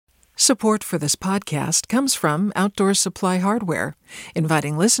Support for this podcast comes from Outdoor Supply Hardware,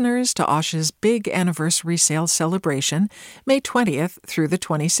 inviting listeners to Osh's big anniversary sale celebration, May 20th through the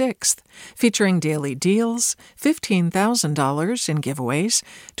 26th, featuring daily deals, $15,000 in giveaways,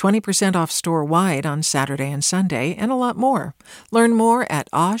 20% off store-wide on Saturday and Sunday, and a lot more. Learn more at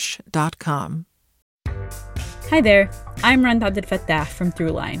osh.com. Hi there, I'm Rand Abdel Fattah from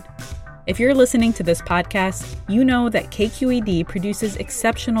Throughline. If you're listening to this podcast, you know that KQED produces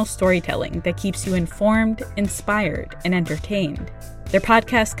exceptional storytelling that keeps you informed, inspired, and entertained. Their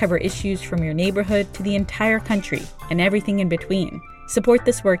podcasts cover issues from your neighborhood to the entire country and everything in between. Support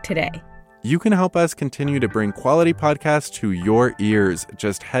this work today. You can help us continue to bring quality podcasts to your ears.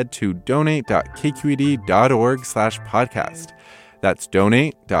 Just head to donate.kqed.org/podcast. That's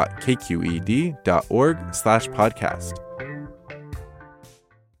donate.kqed.org/podcast.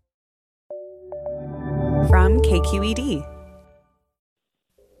 From KQED.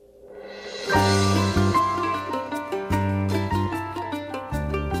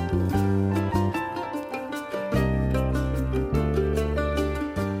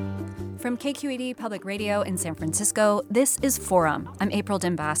 From KQED Public Radio in San Francisco, this is Forum. I'm April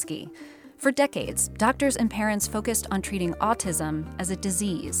Dembosky. For decades, doctors and parents focused on treating autism as a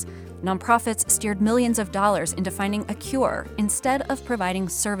disease. Nonprofits steered millions of dollars into finding a cure instead of providing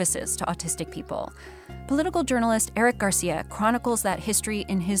services to autistic people. Political journalist Eric Garcia chronicles that history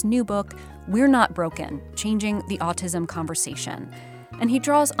in his new book, We're Not Broken: Changing the Autism Conversation. And he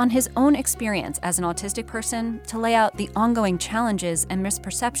draws on his own experience as an autistic person to lay out the ongoing challenges and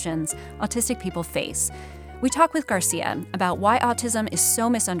misperceptions autistic people face. We talk with Garcia about why autism is so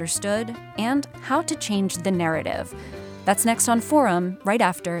misunderstood and how to change the narrative. That's next on Forum, right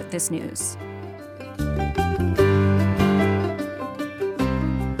after this news.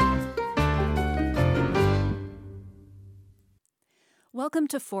 Welcome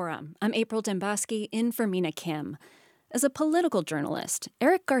to Forum. I'm April Dembosky, in for Mina Kim. As a political journalist,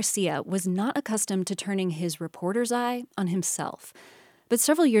 Eric Garcia was not accustomed to turning his reporter's eye on himself. But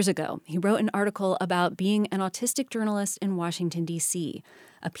several years ago, he wrote an article about being an autistic journalist in Washington, D.C.,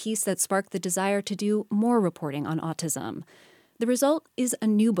 a piece that sparked the desire to do more reporting on autism. The result is a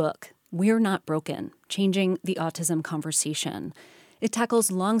new book, We're Not Broken: Changing the Autism Conversation. It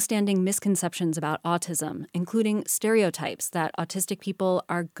tackles long-standing misconceptions about autism, including stereotypes that autistic people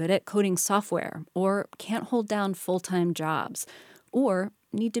are good at coding software or can't hold down full-time jobs or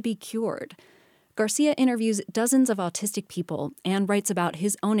need to be cured. Garcia interviews dozens of autistic people and writes about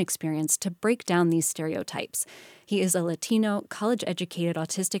his own experience to break down these stereotypes. He is a Latino, college-educated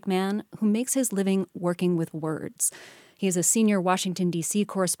autistic man who makes his living working with words. He is a senior Washington, D.C.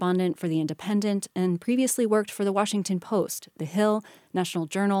 correspondent for The Independent and previously worked for The Washington Post, The Hill, National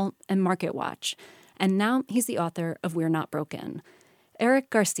Journal, and Market Watch. And now he's the author of We're Not Broken.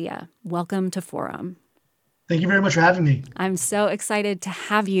 Eric Garcia, welcome to Forum. Thank you very much for having me. I'm so excited to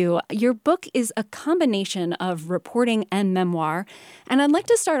have you. Your book is a combination of reporting and memoir, and I'd like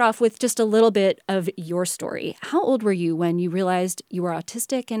to start off with just a little bit of your story. How old were you when you realized you were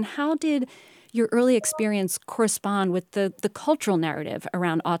autistic, and how did your early experience correspond with the cultural narrative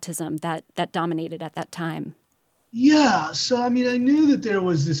around autism that dominated at that time? Yeah, so I knew that there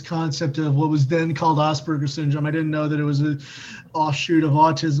was this concept of what was then called Asperger's syndrome. I didn't know that it was an offshoot of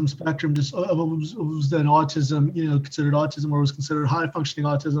autism spectrum, just what was then autism, considered autism, or was considered high functioning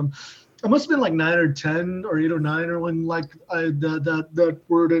autism. I must have been like 9 or 10 or 8 or 9 or when that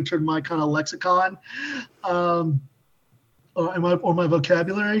word entered my kind of lexicon. Or my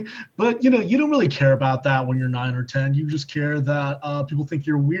vocabulary, but you don't really care about that when you're 9 or 10. You just care that people think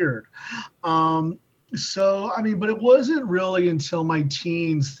you're weird. But it wasn't really until my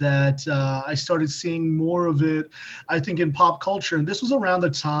teens that I started seeing more of it, I think, in pop culture. And this was around the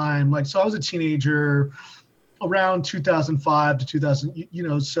time, I was a teenager around 2005 to 2000,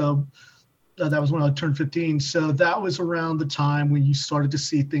 that was when I turned 15. So that was around the time when you started to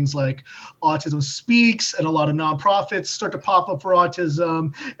see things like Autism Speaks and a lot of nonprofits start to pop up for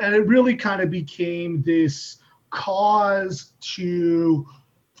autism. And it really kind of became this cause for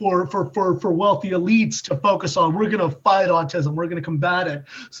wealthy elites to focus on. We're going to fight autism. We're going to combat it.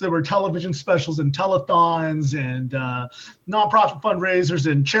 So there were television specials and telethons and nonprofit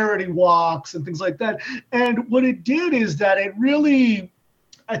fundraisers and charity walks and things like that. And what it did is that it really,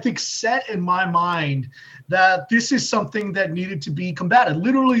 I think, set in my mind that this is something that needed to be combated.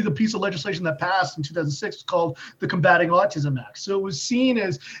 Literally, the piece of legislation that passed in 2006 was called the Combating Autism Act. So it was seen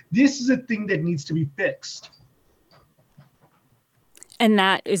as this is a thing that needs to be fixed. And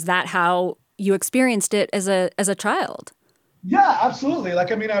is that how you experienced it as a child? Yeah, absolutely.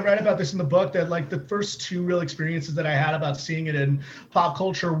 Like, I mean, I read about this in the book that like the first two real experiences that I had about seeing it in pop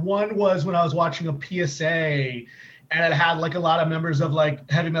culture, one was when I was watching a PSA and it had like a lot of members of like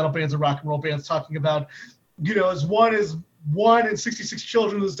heavy metal bands and rock and roll bands talking about, as one in 66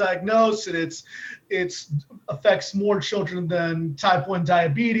 children was diagnosed, and it's affects more children than type 1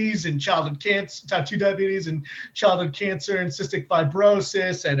 diabetes and childhood cancer, type 2 diabetes and childhood cancer and cystic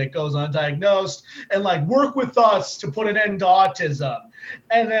fibrosis, and it goes undiagnosed, and like work with us to put an end to autism.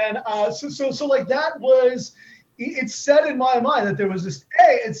 And then so like that was, it said in my mind that there was this,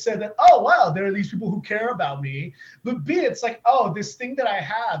 A, it said that, oh, wow, there are these people who care about me. But B, it's like, oh, this thing that I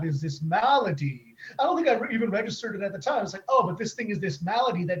have is this malady. I don't think I even registered it at the time. It's like, oh, but this thing is this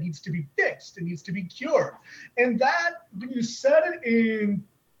malady that needs to be fixed. It needs to be cured. And that, when you set it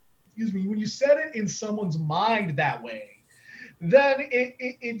in someone's mind that way, then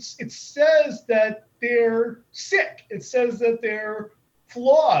it says that they're sick. It says that they're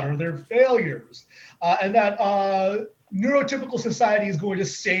flawed or they're failures, and that neurotypical society is going to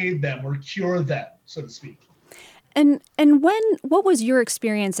save them or cure them, so to speak. And what was your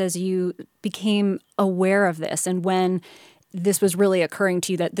experience as you became aware of this, and when this was really occurring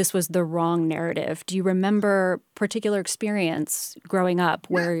to you that this was the wrong narrative? Do you remember particular experience growing up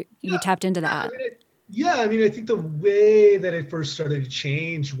where you tapped into that? I mean, I think the way that it first started to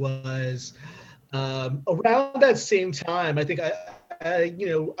change was around that same time. I think I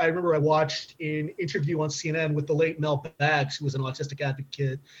remember I watched an interview on CNN with the late Mel Baggs, who was an autistic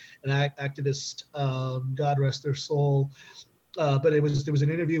advocate and activist, God rest their soul. But there was an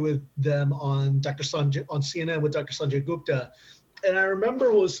interview with them on CNN with Dr. Sanjay Gupta. And I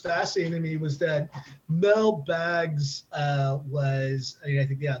remember what was fascinating to me was that Mel Baggs that was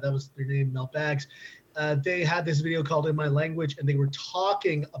their name, Mel Baggs. They had this video called In My Language, and they were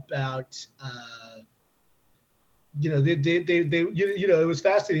talking about it was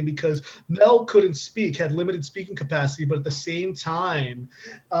fascinating because Mel couldn't speak, had limited speaking capacity, but at the same time,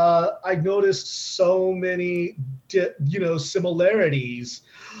 I noticed so many, similarities.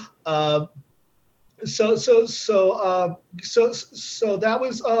 So that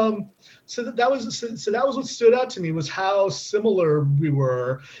was what stood out to me, was how similar we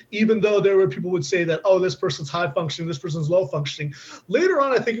were, even though there were people who would say that, oh, this person's high functioning, this person's low functioning. Later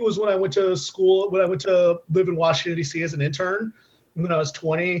on, I think it was when I went to live in Washington, D.C. as an intern when I was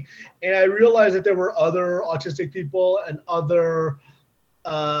 20, and I realized that there were other autistic people and other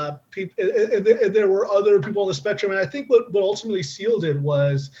people, and there were other people on the spectrum. And I think what ultimately sealed it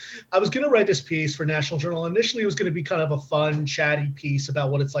was I was going to write this piece for National Journal. Initially, it was going to be kind of a fun, chatty piece about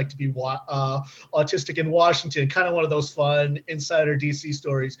what it's like to be autistic in Washington, kind of one of those fun insider DC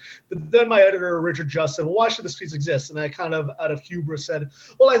stories. But then my editor, Richard Just, said, well, why should this piece exist? And I kind of, out of hubris, said,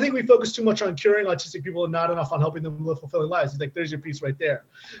 well, I think we focus too much on curing autistic people and not enough on helping them live fulfilling lives. He's like, there's your piece right there.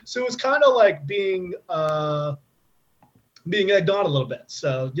 So it was kind of like being egged on a little bit.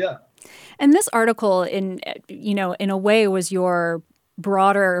 So, yeah. And this article, in a way, was your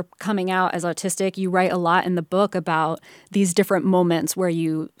broader coming out as autistic. You write a lot in the book about these different moments where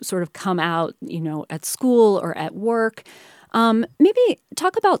you sort of come out, at school or at work. Maybe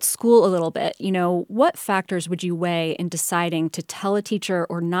talk about school a little bit. What factors would you weigh in deciding to tell a teacher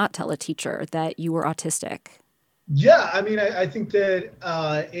or not tell a teacher that you were autistic? Yeah, I mean, I think that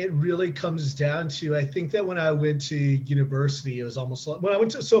it really comes down to, I think that when I went to university, it was almost like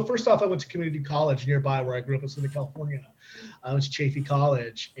first off, I went to community college nearby where I grew up in Southern California. I went to Chaffey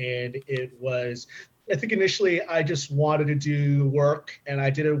College, and it was, I think initially I just wanted to do work and I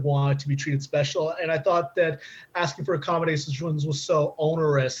didn't want to be treated special. And I thought that asking for accommodations was so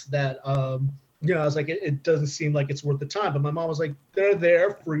onerous that, I was like, it doesn't seem like it's worth the time. But my mom was like, they're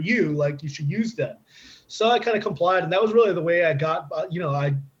there for you, like you should use them. So I kind of complied, and that was really the way I got,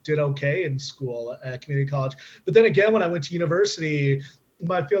 I did okay in school at community college. But then again, when I went to university,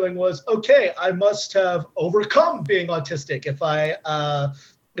 my feeling was, okay, I must have overcome being autistic if I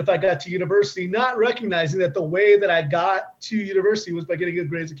got to university, not recognizing that the way that I got to university was by getting good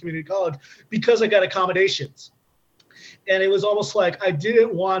grades at community college because I got accommodations. And it was almost like I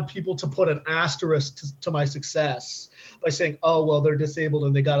didn't want people to put an asterisk to my success by saying, oh, well, they're disabled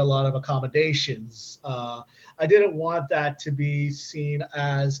and they got a lot of accommodations. I didn't want that to be seen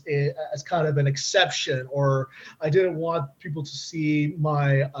as kind of an exception, or I didn't want people to see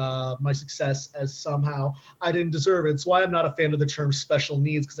my success as somehow I didn't deserve it. It's why I'm not a fan of the term special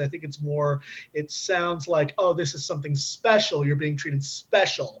needs, because I think it sounds like, oh, this is something special. You're being treated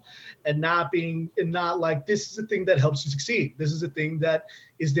special, and not like this is a thing that helps you succeed. This is a thing that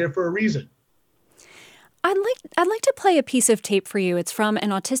is there for a reason. I'd like to play a piece of tape for you. It's from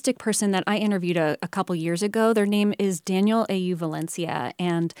an autistic person that I interviewed a couple years ago. Their name is Daniel A.U. Valencia,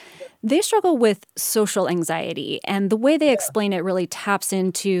 and they struggle with social anxiety. And the way they explain it really taps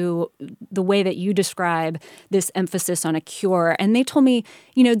into the way that you describe this emphasis on a cure. And they told me,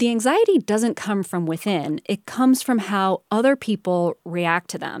 the anxiety doesn't come from within. It comes from how other people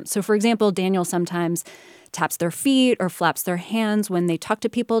react to them. So, for example, Daniel sometimes taps their feet or flaps their hands when they talk to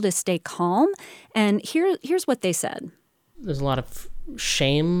people to stay calm. And here's what they said. There's a lot of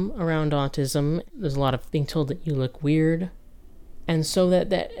shame around autism. There's a lot of being told that you look weird. And so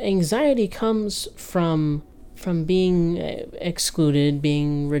that anxiety comes from being excluded,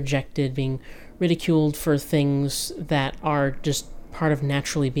 being rejected, being ridiculed for things that are just part of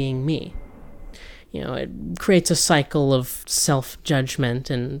naturally being me. It creates a cycle of self-judgment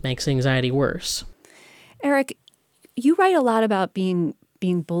and makes anxiety worse. Eric, you write a lot about being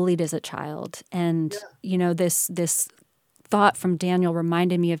bullied as a child, and this thought from Daniel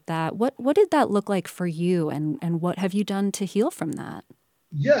reminded me of that. What did that look like for you, and what have you done to heal from that?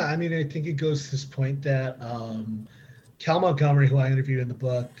 Yeah, I think it goes to this point that Cal Montgomery, who I interviewed in the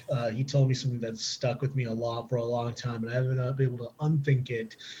book, he told me something that stuck with me a lot for a long time, and I haven't been able to unthink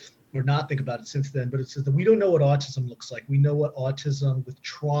it or not think about it since then. But it says that we don't know what autism looks like. We know what autism with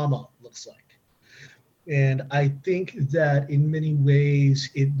trauma looks like. And I think that in many ways,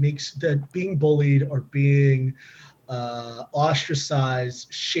 it makes that being bullied or being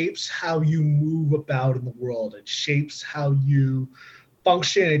ostracized shapes how you move about in the world. It shapes how you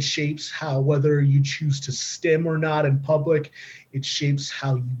function. It shapes whether you choose to stim or not in public. It shapes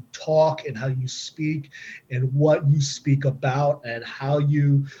how you talk and how you speak and what you speak about and how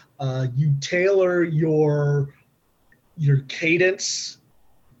you tailor your cadence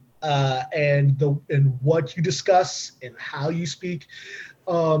and what you discuss and how you speak,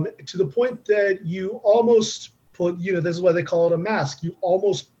 to the point that you almost put, this is why they call it a mask. You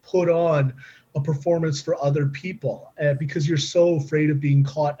almost put on a performance for other people because you're so afraid of being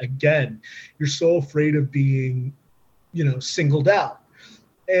caught again. You're so afraid of being, singled out.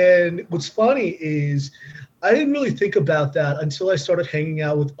 And what's funny is I didn't really think about that until I started hanging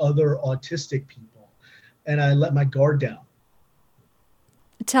out with other autistic people, and I let my guard down.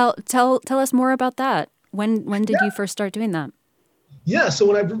 Tell us more about that. When did you first start doing that? Yeah, so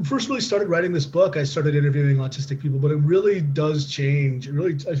when I first really started writing this book, I started interviewing autistic people, but it really does change. I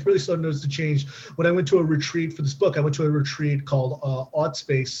really started noticing the change when I went to a retreat for this book. I went to a retreat called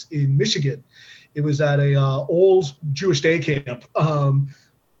Autspace in Michigan. It was at a old Jewish day camp, but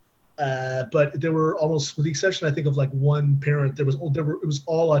there were almost, with the exception, I think, of like one parent, it was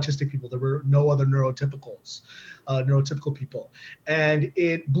all autistic people. There were no other neurotypical people, and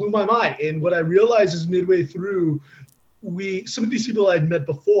it blew my mind. And what I realized is midway through, some of these people I'd met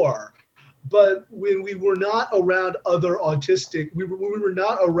before, but when we were not around other autistic, when we were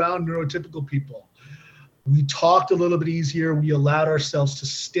not around neurotypical people, we talked a little bit easier. We allowed ourselves to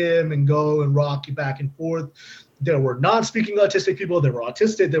stim and go and rock back and forth. There were non-speaking autistic people. There were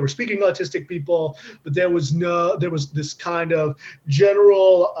autistic. There were speaking autistic people. But there was this kind of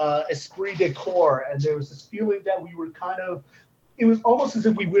general esprit de corps, and there was this feeling that we were it was almost as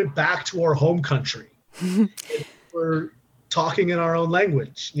if we went back to our home country. We're talking in our own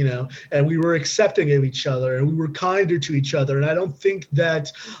language, and we were accepting of each other, and we were kinder to each other. And I don't think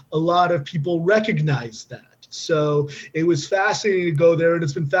that a lot of people recognize that. So it was fascinating to go there, and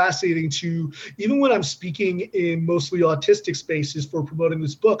it's been fascinating to, even when I'm speaking in mostly autistic spaces for promoting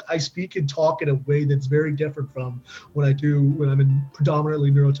this book, I speak and talk in a way that's very different from when I'm in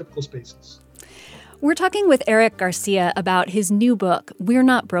predominantly neurotypical spaces. We're talking with Eric Garcia about his new book, We're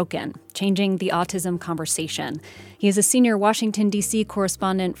Not Broken, Changing the Autism Conversation. He is a senior Washington, D.C.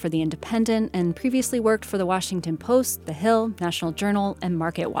 correspondent for The Independent and previously worked for The Washington Post, The Hill, National Journal, and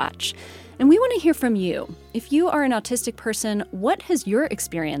MarketWatch. And we want to hear from you. If you are an autistic person, what has your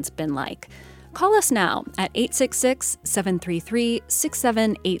experience been like? Call us now at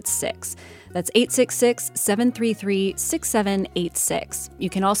 866-733-6786. That's 866-733-6786. You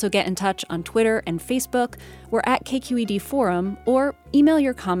can also get in touch on Twitter and Facebook. We're at KQED Forum, or email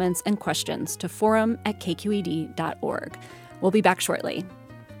your comments and questions to forum@kqed.org. We'll be back shortly.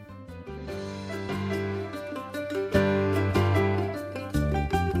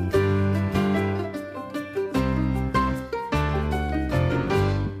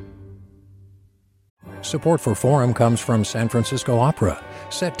 Support for Forum comes from San Francisco Opera.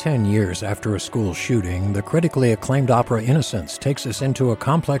 Set 10 years after a school shooting, the critically acclaimed opera Innocence takes us into a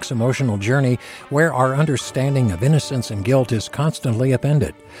complex emotional journey where our understanding of innocence and guilt is constantly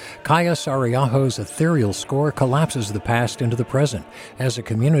upended. Kaya Sariaho's ethereal score collapses the past into the present as a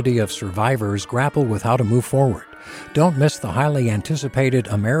community of survivors grapple with how to move forward. Don't miss the highly anticipated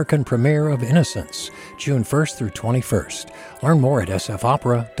American premiere of Innocence, June 1st through 21st. Learn more at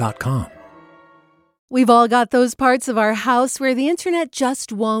sfopera.com. We've all got those parts of our house where the internet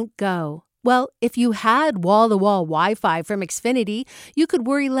just won't go. Well, if you had wall-to-wall Wi-Fi from Xfinity, you could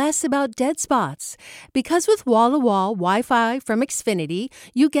worry less about dead spots. Because with wall-to-wall Wi-Fi from Xfinity,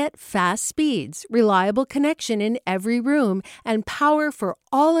 you get fast speeds, reliable connection in every room, and power for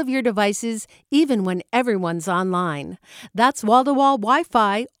all of your devices, even when everyone's online. That's wall-to-wall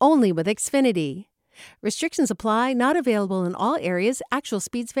Wi-Fi only with Xfinity. Restrictions apply, not available in all areas. Actual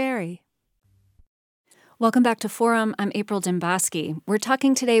speeds vary. Welcome back to Forum. I'm April Dembosky. We're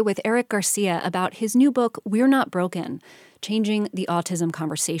talking today with Eric Garcia about his new book, We're Not Broken, Changing the Autism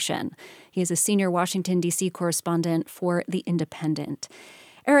Conversation. He is a senior Washington, D.C. correspondent for The Independent.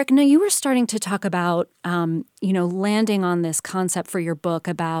 Eric, now you were starting to talk about, landing on this concept for your book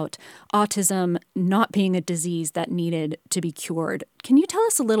about autism not being a disease that needed to be cured. Can you tell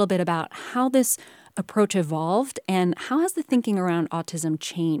us a little bit about how this approach evolved and how has the thinking around autism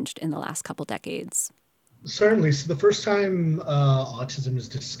changed in the last couple decades? Certainly. So the first time autism is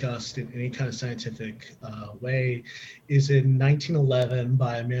discussed in any kind of scientific way is in 1911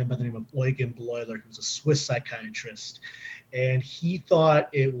 by a man by the name of Eugen Bleuler, who was a Swiss psychiatrist. And he thought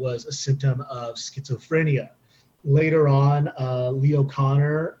it was a symptom of schizophrenia. Later on, Lee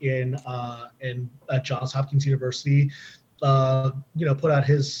O'Connor at Johns Hopkins University put out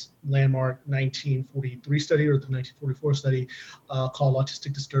his landmark 1943 study or the 1944 study called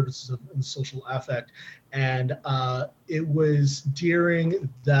Autistic Disturbances in Social Affect. And it was during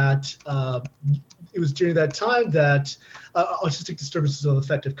that time that autistic disturbances of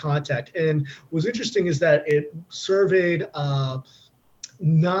affective contact. And what's interesting is that it surveyed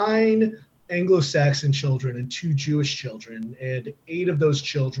 9 Anglo-Saxon children and 2 Jewish children, and 8 of those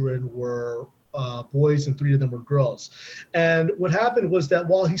children were boys and 3 of them were girls. And what happened was that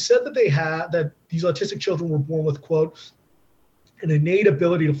while he said that that these autistic children were born with, quote, an innate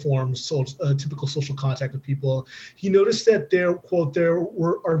ability to form typical social contact with people, he noticed that there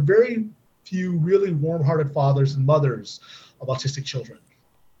are very few really warm-hearted fathers and mothers of autistic children.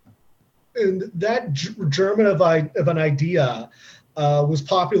 And that germ of an idea was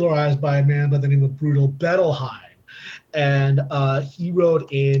popularized by a man by the name of Bruno Bettelheim. And he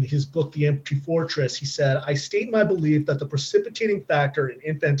wrote in his book, The Empty Fortress, he said, "I state my belief that the precipitating factor in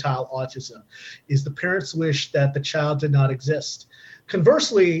infantile autism is the parent's wish that the child did not exist."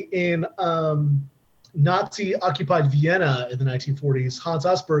 Conversely, in Nazi-occupied Vienna in the 1940s, Hans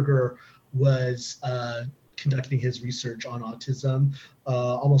Asperger was conducting his research on autism,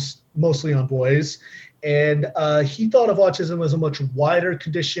 mostly on boys. And he thought of autism as a much wider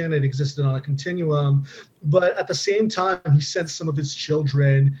condition. It existed on a continuum. But at the same time, he sent some of his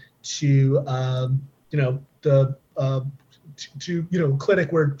children to,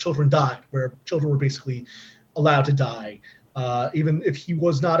 clinic where children died, where children were basically allowed to die. Even if he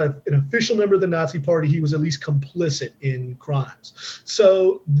was not an official member of the Nazi Party, he was at least complicit in crimes.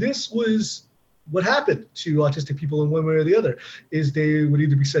 So this was what happened to autistic people in one way or the other, is they would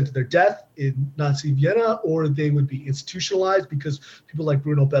either be sent to their death in Nazi Vienna or they would be institutionalized, because people like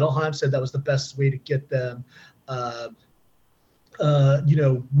Bruno Bettelheim said that was the best way to get them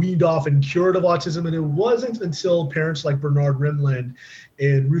weaned off and cured of autism. And it wasn't until parents like Bernard Rimland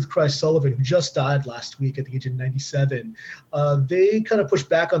and Ruth Christ Sullivan, who just died last week at the age of 97, they kind of pushed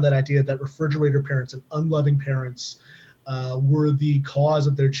back on that idea that refrigerator parents and unloving parents were the cause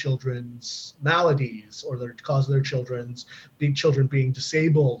of their children's maladies or the cause of their children being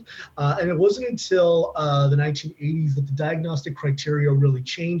disabled. And it wasn't until the 1980s that the diagnostic criteria really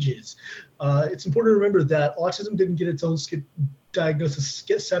changes. It's important to remember that autism didn't get its own diagnosis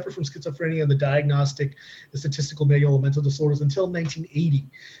separate from schizophrenia and the statistical manual of mental disorders until 1980.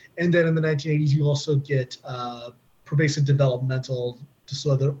 And then in the 1980s, you also get pervasive developmental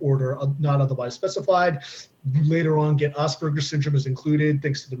disorder not otherwise specified. You later on get Asperger's syndrome is included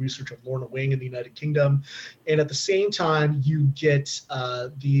thanks to the research of Lorna Wing in the United Kingdom. And at the same time, you get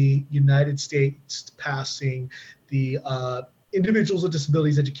the United States passing the Individuals with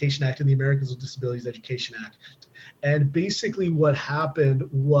Disabilities Education Act and the Americans with Disabilities Education Act. And basically what happened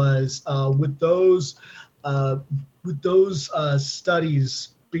was with those studies,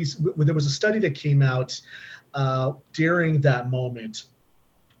 there was a study that came out during that moment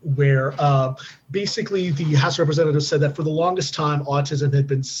where basically the House of Representatives said that for the longest time, autism had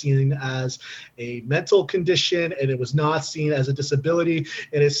been seen as a mental condition and it was not seen as a disability.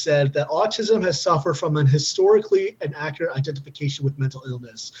 And it said that autism has suffered from an historically inaccurate identification with mental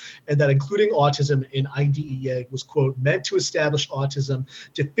illness, and that including autism in IDEA was, quote, meant to establish autism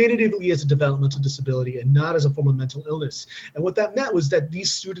definitively as a developmental disability and not as a form of mental illness. And what that meant was that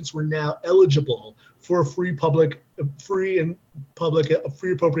these students were now eligible for a free appropriate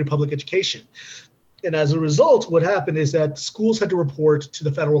public education. And as a result, what happened is that schools had to report to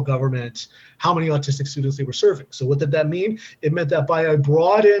the federal government how many autistic students they were serving. So what did that mean? It meant that by a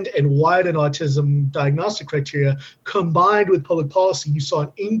broadened and widened autism diagnostic criteria combined with public policy, you saw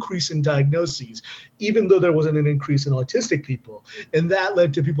an increase in diagnoses, even though there wasn't an increase in autistic people. And that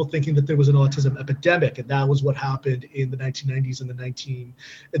led to people thinking that there was an autism epidemic. And that was what happened in the 1990s and in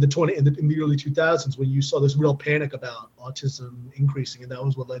the early 2000s, when you saw this real panic about autism increasing. And that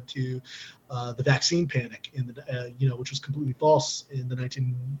was what led to the vaccine panic, which was completely false in the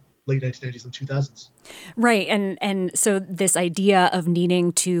late 1990s and 2000s. Right. And so this idea of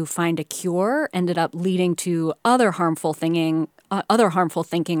needing to find a cure ended up leading to other harmful thinking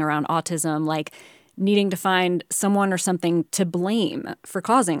around autism, like needing to find someone or something to blame for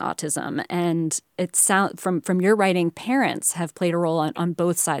causing autism. And it from your writing, parents have played a role on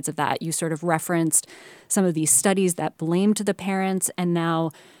both sides of that. You sort of referenced some of these studies that blamed the parents, and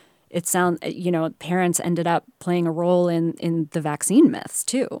now it sounds, parents ended up playing a role in the vaccine myths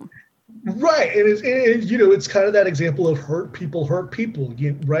too. Right. It's kind of that example of hurt people,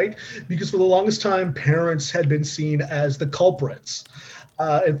 right? Because for the longest time, parents had been seen as the culprits.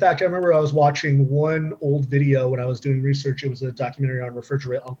 In fact, I remember I was watching one old video when I was doing research. It was a documentary on it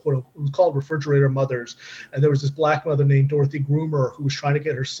was called Refrigerator Mothers. And there was this Black mother named Dorothy Groomer who was trying to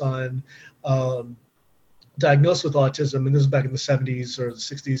get her son diagnosed with autism, and this is back in the 70s or the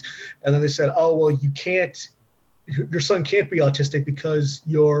 60s. And then they said, oh, well, your son can't be autistic because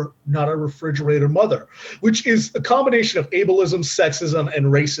you're not a refrigerator mother, which is a combination of ableism, sexism, and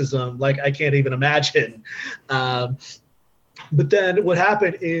racism, like I can't even imagine. But then what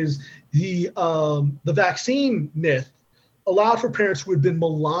happened is the vaccine myth allowed for parents who had been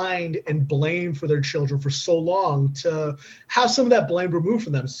maligned and blamed for their children for so long to have some of that blame removed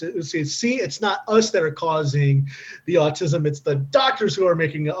from them. See, it's not us that are causing the autism; it's the doctors who are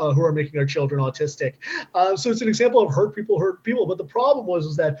making our children autistic. So it's an example of hurt people. But the problem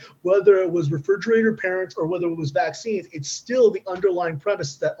was that whether it was refrigerator parents or whether it was vaccines, it's still the underlying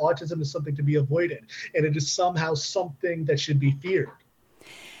premise that autism is something to be avoided, and it is somehow something that should be feared.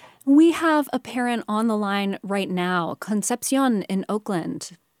 We have a parent on the line right now, Concepcion in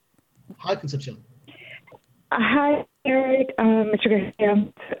Oakland. Hi, Concepcion. Hi, Eric, Mr.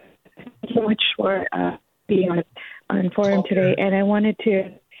 Garcia. Thank you so much for being on forum today. And I wanted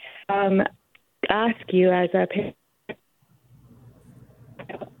to ask you, as a parent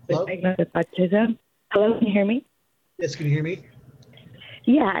diagnosed with autism. Hello, can you hear me? Yes, can you hear me?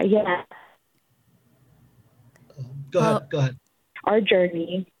 Yeah. Go ahead. Our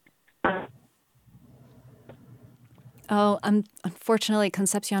journey. Unfortunately,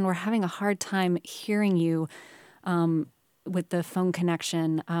 Concepcion, we're having a hard time hearing you with the phone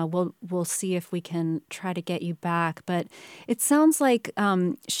connection. We'll see if we can try to get you back. But it sounds like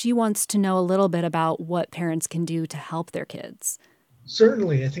she wants to know a little bit about what parents can do to help their kids.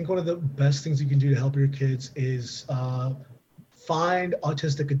 Certainly. I think one of the best things you can do to help your kids is find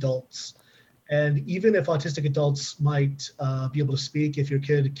autistic adults. And even if autistic adults might be able to speak, if your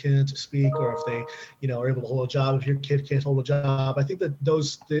kid can't speak, or if they, are able to hold a job, if your kid can't hold a job, I think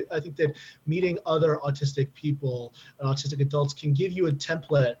that meeting other autistic people and autistic adults can give you a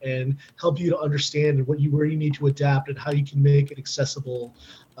template and help you to understand where you need to adapt and how you can make an accessible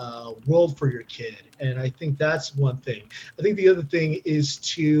world for your kid. And I think that's one thing. I think the other thing is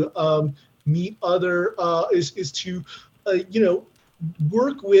to meet other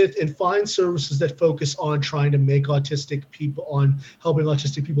work with and find services that focus on trying to make helping autistic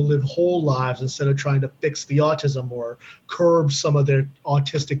people live whole lives instead of trying to fix the autism or curb some of their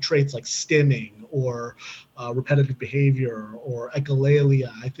autistic traits like stimming or repetitive behavior or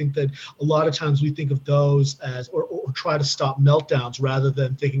echolalia. I think that a lot of times we think of those as, or try to stop meltdowns rather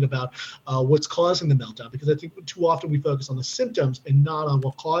than thinking about what's causing the meltdown, because I think too often we focus on the symptoms and not on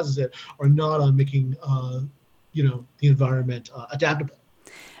what causes it, or not on making the environment adaptable.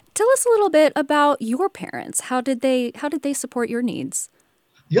 Tell us a little bit about your parents. How did they support your needs?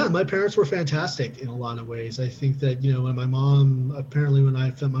 Yeah, my parents were fantastic in a lot of ways. I think that, when my mom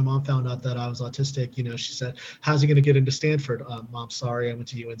found out that I was autistic, she said, how's he going to get into Stanford? Mom, sorry, I went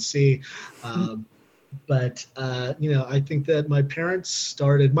to UNC. But I think that my parents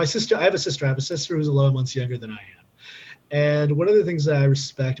started. I have a sister who's 11 months younger than I am. And one of the things that I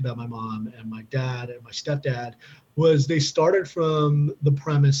respect about my mom and my dad and my stepdad was they started from the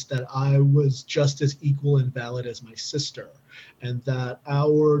premise that I was just as equal and valid as my sister, and that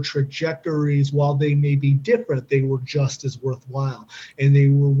our trajectories, while they may be different, they were just as worthwhile, and they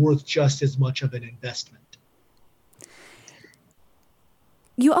were worth just as much of an investment.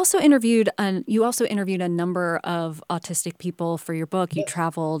 You also interviewed a number of autistic people for your book. You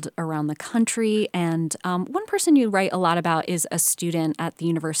traveled around the country, and one person you write a lot about is a student at the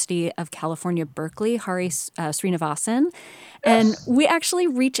University of California, Berkeley, Hari Srinivasan. And we actually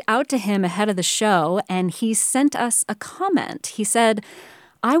reached out to him ahead of the show, and he sent us a comment. He said,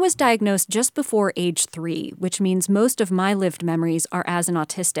 "I was diagnosed just before age 3, which means most of my lived memories are as an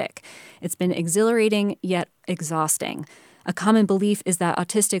autistic. It's been exhilarating yet exhausting. A common belief is that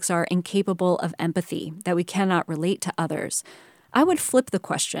autistics are incapable of empathy, that we cannot relate to others. I would flip the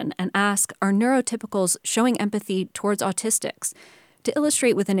question and ask, are neurotypicals showing empathy towards autistics? To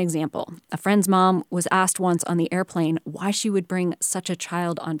illustrate with an example, a friend's mom was asked once on the airplane why she would bring such a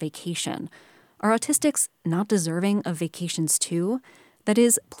child on vacation. Are autistics not deserving of vacations too? That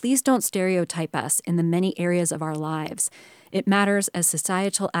is, please don't stereotype us in the many areas of our lives. It matters as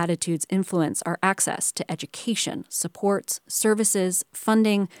societal attitudes influence our access to education, supports, services,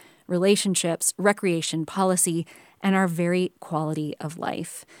 funding, relationships, recreation, policy, and our very quality of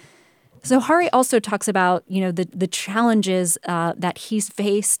life." So Hari also talks about, the challenges that he's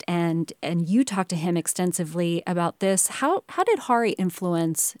faced, and you talked to him extensively about this. How did Hari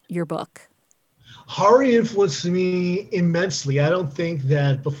influence your book? Hari influenced me immensely. I don't think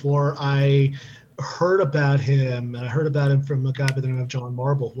that before I heard about him, and I heard about him from a guy by the name of John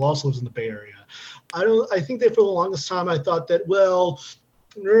Marble, who also lives in the Bay Area. I think that for the longest time I thought that,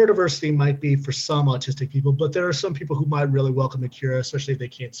 neurodiversity might be for some autistic people, but there are some people who might really welcome the cure, especially if they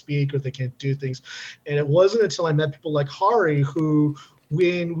can't speak or they can't do things. And it wasn't until I met people like Hari who,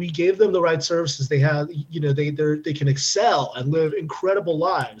 when we gave them the right services, they can excel and live incredible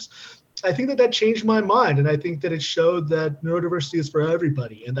lives. I think that changed my mind, and I think that it showed that neurodiversity is for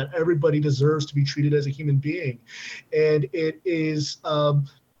everybody, and that everybody deserves to be treated as a human being. And it is,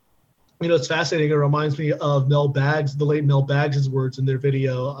 it's fascinating. It reminds me of Mel Baggs, the late Mel Baggs' words in their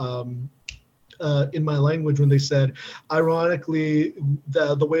video, In My Language, when they said, ironically,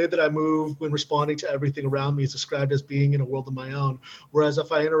 the way that I move when responding to everything around me is described as being in a world of my own. Whereas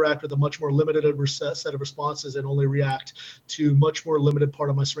if I interact with a much more limited set of responses and only react to much more limited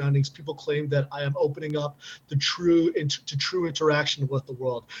part of my surroundings, people claim that I am opening up to true interaction with the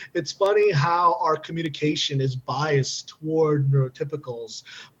world. It's funny how our communication is biased toward neurotypicals,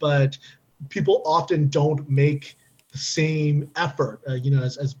 but people often don't make the same effort.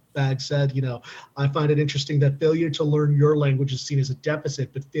 As Baggs said, I find it interesting that failure to learn your language is seen as a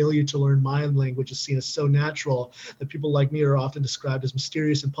deficit, but failure to learn my language is seen as so natural that people like me are often described as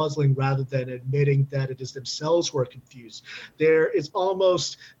mysterious and puzzling rather than admitting that it is themselves who are confused. There is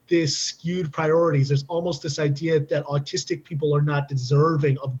almost this skewed priorities. There's almost this idea that autistic people are not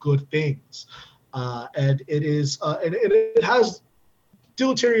deserving of good things. And it is, and it has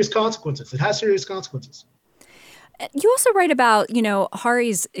deleterious consequences. It has serious consequences. You also write about,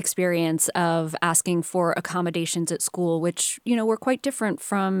 Hari's experience of asking for accommodations at school, which, were quite different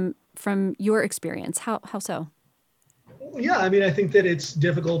from your experience. How so? Yeah, I think that it's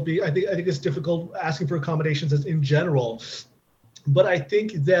difficult. I think it's difficult asking for accommodations in general. But I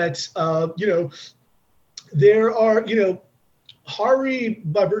think that, there are, Hari,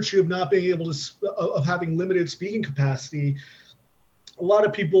 by virtue of not being able to, of having limited speaking capacity, a lot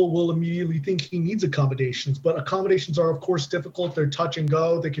of people will immediately think he needs accommodations, but accommodations are, of course, difficult. They're touch and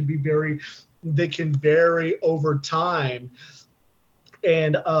go. They can vary over time.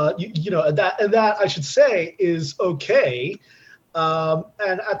 And, that I should say is okay.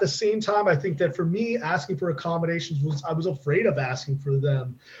 And at the same time, I think that for me, asking for accommodations I was afraid of asking for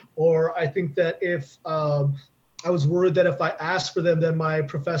them. Or I think that if I was worried that if I asked for them, then my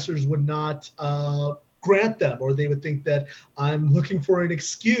professors would not grant them, or they would think that I'm looking for an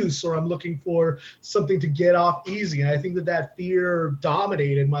excuse or I'm looking for something to get off easy. And I think that fear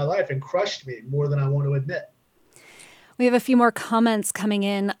dominated my life and crushed me more than I want to admit. We have a few more comments coming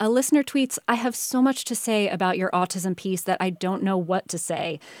in. A listener tweets, "I have so much to say about your autism piece that I don't know what to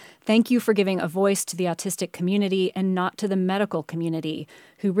say. Thank you for giving a voice to the autistic community and not to the medical community,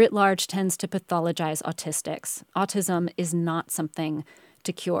 who writ large tends to pathologize autistics. Autism is not something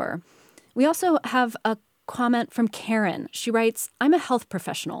to cure." We also have a comment from Karen. She writes, I'm a health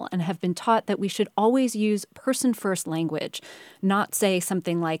professional and have been taught that we should always use person-first language, not say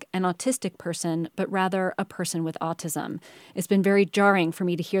something like an autistic person, but rather a person with autism. It's been very jarring for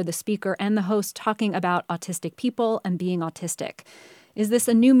me to hear the speaker and the host talking about autistic people and being autistic. Is this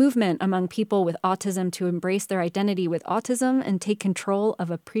a new movement among people with autism to embrace their identity with autism and take control of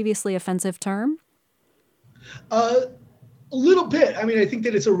a previously offensive term? A little bit. I mean, I think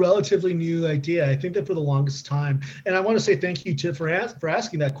that it's a relatively new idea. I think that for the longest time, and I want to say thank you for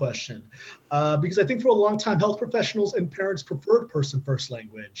asking that question, because I think for a long time, health professionals and parents preferred person-first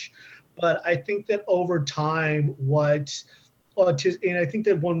language. But I think that over time, and I think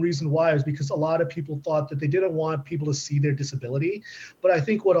that one reason why is because a lot of people thought that they didn't want people to see their disability. But I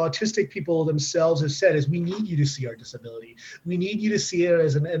think what autistic people themselves have said is we need you to see our disability. We need you to see it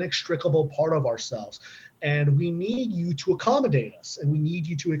as an inextricable part of ourselves. And we need you to accommodate us, and we need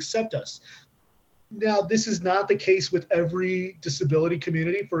you to accept us. Now, this is not the case with every disability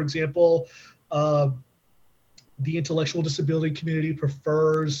community. For example, the intellectual disability community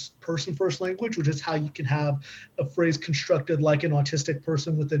prefers person-first language, which is how you can have a phrase constructed like an autistic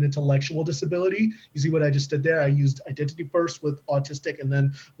person with an intellectual disability. You see what I just did there? I used identity first with autistic, and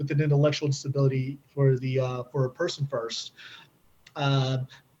then with an intellectual disability for a person first.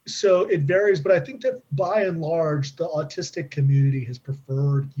 So it varies, but I think that by and large, the autistic community has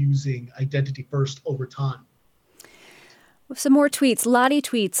preferred using identity first over time. Some more tweets. Lottie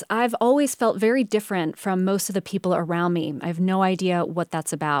tweets, I've always felt very different from most of the people around me. I have no idea what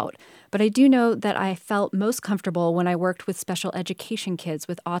that's about. But I do know that I felt most comfortable when I worked with special education kids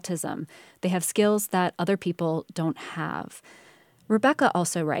with autism. They have skills that other people don't have. Rebecca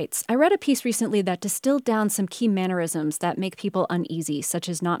also writes, I read a piece recently that distilled down some key mannerisms that make people uneasy, such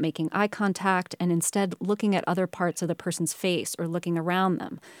as not making eye contact and instead looking at other parts of the person's face or looking around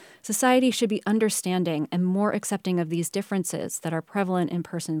them. Society should be understanding and more accepting of these differences that are prevalent in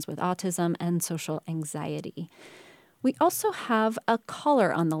persons with autism and social anxiety. We also have a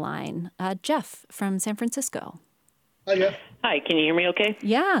caller on the line, Jeff from San Francisco. Hi, Jeff. Hi, can you hear me okay?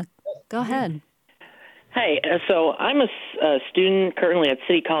 Yeah, go ahead. Hey, so I'm a student currently at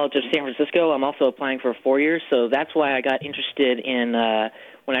City College of San Francisco. I'm also applying for 4 years, so that's why I got interested in,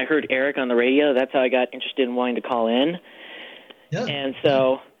 when I heard Eric on the radio, that's how I got interested in wanting to call in. Yeah. And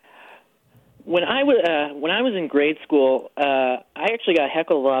so when I was in grade school, I actually got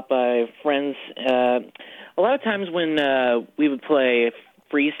heckled a lot by friends. A lot of times when we would play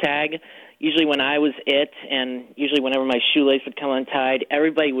freeze tag, usually when I was it, and usually whenever my shoelace would come untied,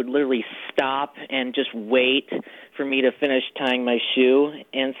 everybody would literally stop and just wait for me to finish tying my shoe.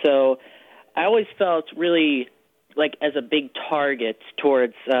 And so I always felt really like as a big target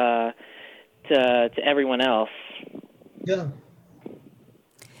towards to everyone else. Yeah.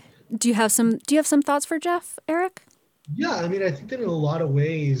 Do you have some thoughts for Jeff, Eric? Yeah, I mean, I think that in a lot of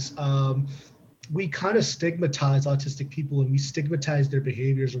ways, we kind of stigmatize autistic people, and we stigmatize their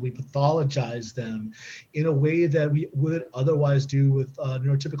behaviors, or we pathologize them in a way that we would otherwise do with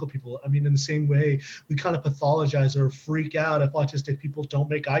neurotypical people. I mean, in the same way, we kind of pathologize or freak out if autistic people don't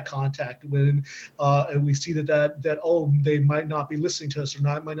make eye contact when and we see that they might not be listening to us or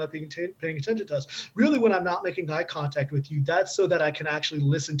might not be paying attention to us. Really, when I'm not making eye contact with you, that's so that I can actually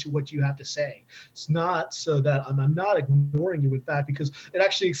listen to what you have to say. It's not so that I'm not ignoring you, in fact, because it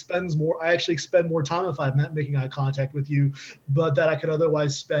actually expends more. I actually expend more time if I'm not making eye contact with you, but that I could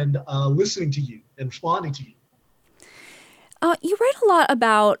otherwise spend listening to you and responding to you. You write a lot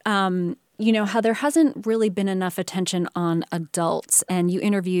about, how there hasn't really been enough attention on adults, and you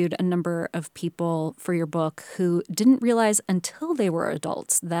interviewed a number of people for your book who didn't realize until they were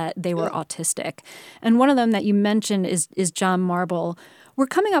adults that they were autistic. And one of them that you mentioned is John Marble. We're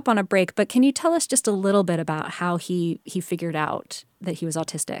coming up on a break, but can you tell us just a little bit about how he figured out that he was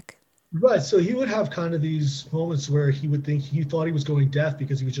autistic? Right. So he would have kind of these moments where he would think he thought he was going deaf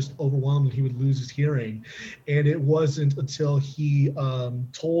because he was just overwhelmed and he would lose his hearing. And it wasn't until he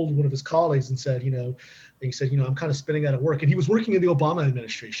told one of his colleagues and said, I'm kind of spinning out of work. And he was working in the Obama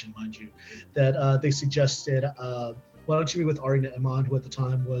administration, mind you, that they suggested, why don't you meet with Ari Ne'eman, who at the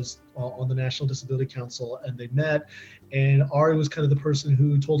time was on the National Disability Council, and they met. And Ari was kind of the person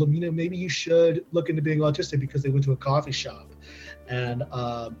who told him, maybe you should look into being autistic, because they went to a coffee shop. And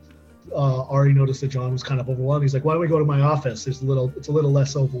Ari noticed that John was kind of overwhelmed. He's like, why don't we go to my office? It's a little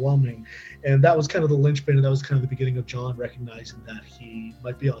less overwhelming. And that was kind of the linchpin, and that was kind of the beginning of John recognizing that he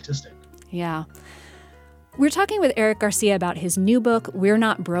might be autistic. Yeah. We're talking with Eric Garcia about his new book, We're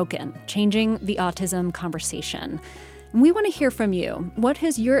Not Broken, Changing the Autism Conversation. And we want to hear from you. What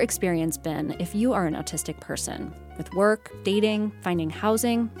has your experience been if you are an autistic person? with work, dating, finding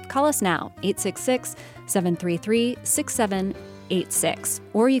housing. Call us now, 866-733-6786.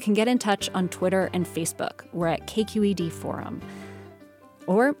 Or you can get in touch on Twitter and Facebook. We're at KQED Forum.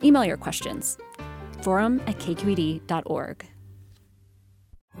 Or email your questions, forum@kqed.org.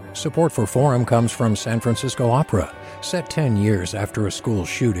 Support for Forum comes from San Francisco Opera. Set 10 years after a school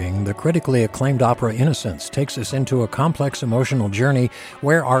shooting, the critically acclaimed opera Innocence takes us into a complex emotional journey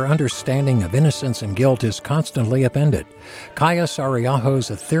where our understanding of innocence and guilt is constantly upended. Kaya Sariaho's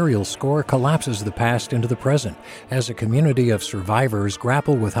ethereal score collapses the past into the present as a community of survivors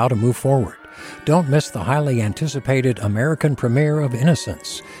grapple with how to move forward. Don't miss the highly anticipated American premiere of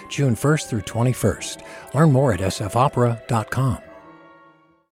Innocence, June 1st through 21st. Learn more at sfopera.com.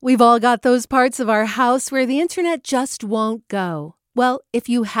 We've all got those parts of our house where the internet just won't go. Well, if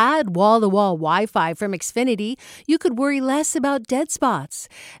you had wall-to-wall Wi-Fi from Xfinity, you could worry less about dead spots.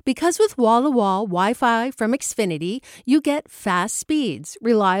 Because with wall-to-wall Wi-Fi from Xfinity, you get fast speeds,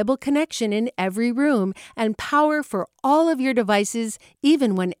 reliable connection in every room, and power for all of your devices,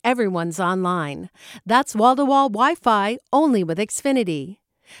 even when everyone's online. That's wall-to-wall Wi-Fi only with Xfinity.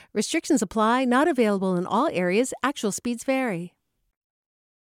 Restrictions apply, not available in all areas. Actual speeds vary.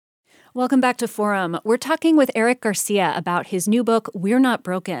 Welcome back to Forum. We're talking with Eric Garcia about his new book, We're Not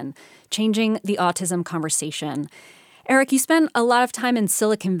Broken, Changing the Autism Conversation. Eric, you spent a lot of time in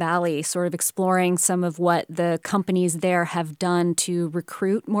Silicon Valley sort of exploring some of what the companies there have done to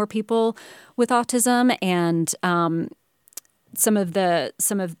recruit more people with autism, and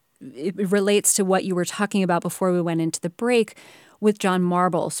it relates to what you were talking about before we went into the break with John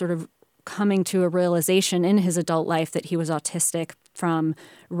Marble, sort of coming to a realization in his adult life that he was autistic from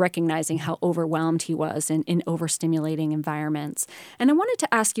recognizing how overwhelmed he was in overstimulating environments. And I wanted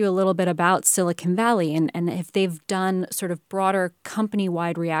to ask you a little bit about Silicon Valley and if they've done sort of broader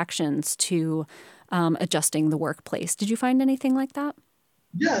company-wide reactions to adjusting the workplace. Did you find anything like that?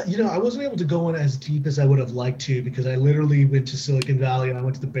 Yeah, I wasn't able to go in as deep as I would have liked to because I literally went to Silicon Valley and I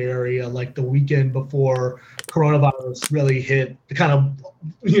went to the Bay Area like the weekend before coronavirus really hit kind of,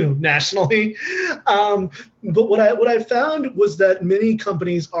 nationally. But what I found was that many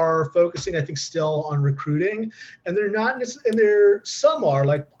companies are focusing, I think, still on recruiting, and they're not necessarily, some are,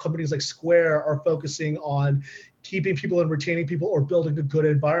 like companies like Square are focusing on keeping people and retaining people or building a good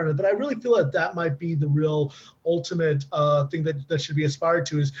environment. But I really feel that might be the real ultimate thing that should be aspired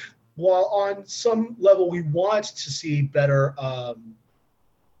to, is while on some level we want to see better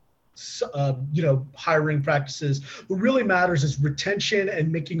hiring practices, what really matters is retention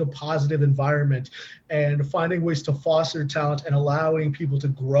and making a positive environment and finding ways to foster talent and allowing people to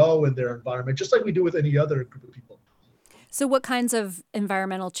grow in their environment, just like we do with any other group of people. So what kinds of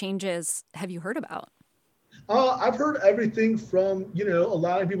environmental changes have you heard about? I've heard everything from,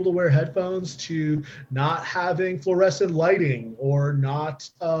 allowing people to wear headphones to not having fluorescent lighting or not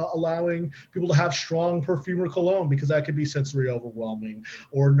allowing people to have strong perfume or cologne because that could be sensory overwhelming,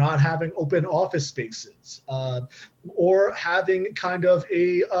 or not having open office spaces, or having kind of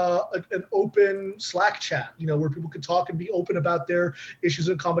an open Slack chat, where people can talk and be open about their issues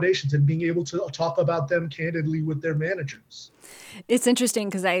and accommodations and being able to talk about them candidly with their managers. It's interesting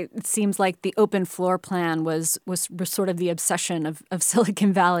because it seems like the open floor plan was sort of the obsession of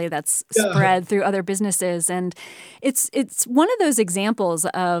Silicon Valley that's spread through other businesses. And it's one of those examples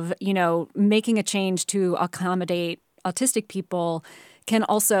of, making a change to accommodate autistic people can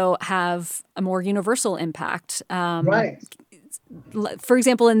also have a more universal impact. Right. For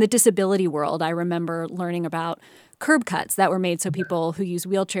example, in the disability world, I remember learning about curb cuts that were made so people who use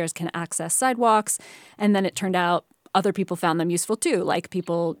wheelchairs can access sidewalks. And then it turned out other people found them useful too, like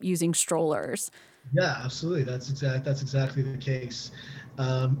people using strollers. Yeah, absolutely. That's exactly the case.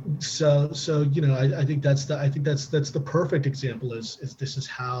 So I think that's the perfect example. Is this is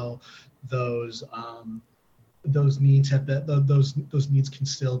how those needs those needs can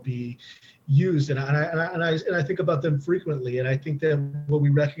still be used, and I think about them frequently, and I think that what we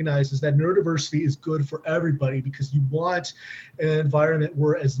recognize is that neurodiversity is good for everybody because you want an environment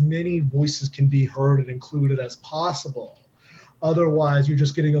where as many voices can be heard and included as possible. Otherwise, you're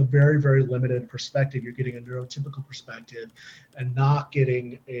just getting a very, very limited perspective. You're getting a neurotypical perspective and not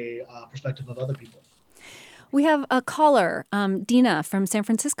getting a perspective of other people. We have a caller, Dina from San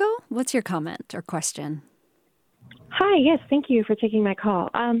Francisco. What's your comment or question? Hi, yes, thank you for taking my call.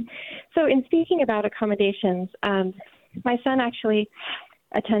 So in speaking about accommodations, my son actually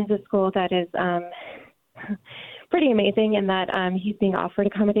attends a school that is pretty amazing in that he's being offered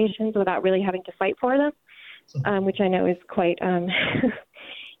accommodations without really having to fight for them, which I know is quite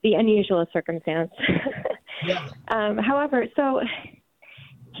the unusual circumstance. Yeah. However, so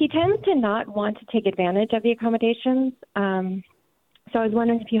he tends to not want to take advantage of the accommodations. So I was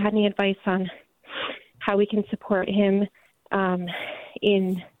wondering if you had any advice on how we can support him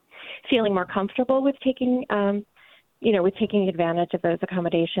in feeling more comfortable with taking, with taking advantage of those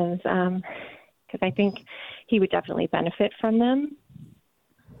accommodations, because I think he would definitely benefit from them.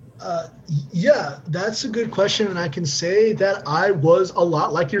 Yeah, that's a good question. And I can say that I was a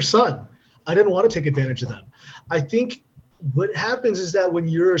lot like your son. I didn't want to take advantage of them. I think what happens is that when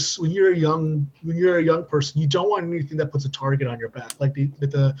you're a young person, you don't want anything that puts a target on your back, like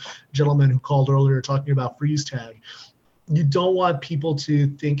the gentleman who called earlier talking about freeze tag. You don't want people to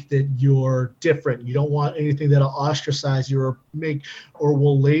think that you're different. You don't want anything that'll ostracize you or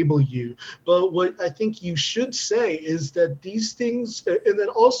will label you. But what I think you should say is that these things, and then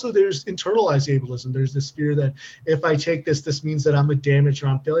also there's internalized ableism. There's this fear that if I take this means that I'm a damage or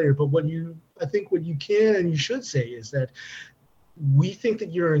I'm failure. But I think what you can and you should say is that we think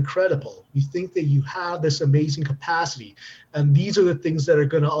that you're incredible. We think that you have this amazing capacity. And these are the things that are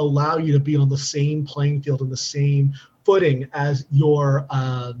going to allow you to be on the same playing field and the same footing as your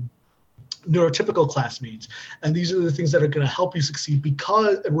neurotypical classmates. And these are the things that are going to help you succeed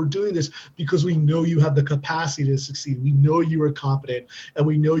and we're doing this because we know you have the capacity to succeed. We know you are competent and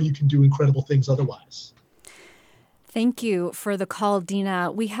we know you can do incredible things otherwise. Thank you for the call,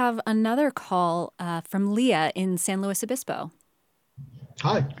 Dina. We have another call from Leah in San Luis Obispo.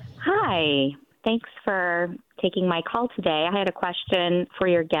 Hi. Hi. Thanks for taking my call today. I had a question for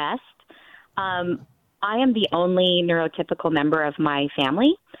your guest. I am the only neurotypical member of my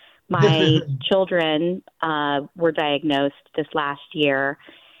family. My children were diagnosed this last year,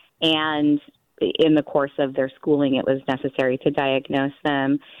 and in the course of their schooling, it was necessary to diagnose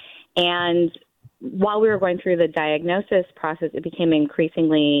them. And while we were going through the diagnosis process, it became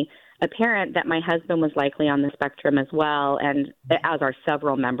increasingly apparent that my husband was likely on the spectrum as well, and as are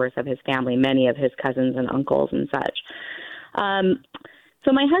several members of his family, many of his cousins and uncles and such.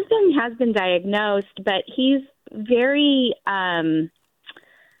 So my husband has been diagnosed, but he's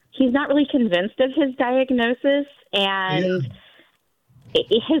he's not really convinced of his diagnosis, and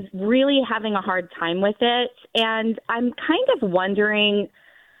he's really having a hard time with it. And I'm kind of wondering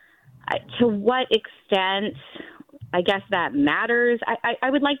to what extent, I guess, that matters. I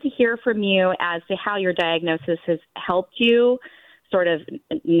would like to hear from you as to how your diagnosis has helped you sort of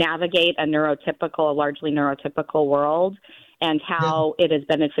navigate a largely neurotypical world, and how it has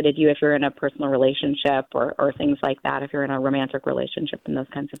benefited you if you're in a personal relationship or things like that, if you're in a romantic relationship and those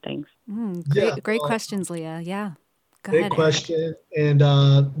kinds of things. Great questions, Leah. Yeah. Go Great ahead, question. And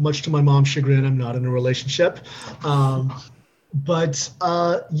much to my mom's chagrin, I'm not in a relationship. But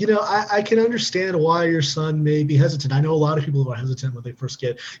I can understand why your son may be hesitant. I know a lot of people who are hesitant when they first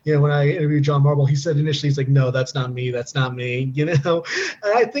get, when I interviewed John Marble, he said initially, he's like, no, that's not me. And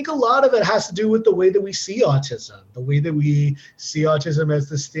I think a lot of it has to do with the way that we see autism, the way that we see autism as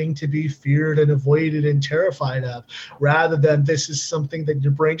this thing to be feared and avoided and terrified of, rather than this is something that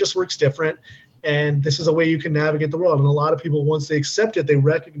your brain just works different. And this is a way you can navigate the world. And a lot of people, once they accept it, they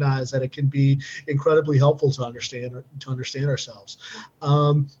recognize that it can be incredibly helpful to understand ourselves.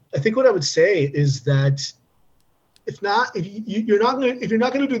 I think what I would say is that if you're not going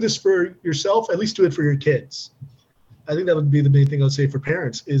to do this for yourself, at least do it for your kids. I think that would be the main thing I would say for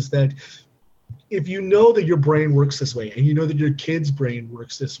parents, is that if you know that your brain works this way and you know that your kid's brain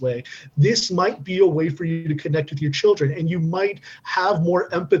works this way, this might be a way for you to connect with your children, and you might have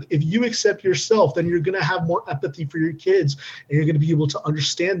more empathy. If you accept yourself, then you're going to have more empathy for your kids, and you're going to be able to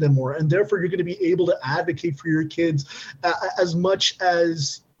understand them more. And therefore, you're going to be able to advocate for your kids as much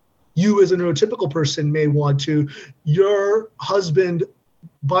as you as a neurotypical person may want to. Your husband,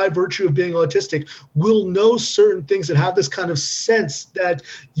 by virtue of being autistic, will know certain things and have this kind of sense that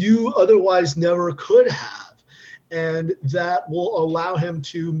you otherwise never could have. And that will allow him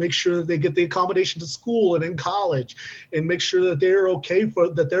to make sure that they get the accommodations at school and in college, and make sure that they're okay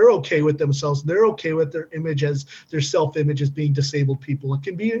with themselves. They're okay with their image, as their self-image as being disabled people. It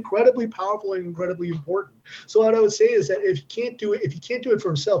can be incredibly powerful and incredibly important. So what I would say is that if he can't do it for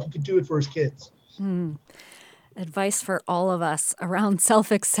himself, he can do it for his kids. Advice for all of us around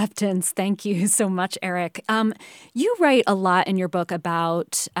self-acceptance. Thank you so much, Eric. You write a lot in your book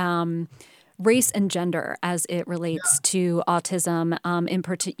about race and gender as it relates to autism, in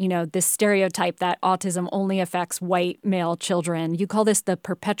particular, this stereotype that autism only affects white male children. You call this the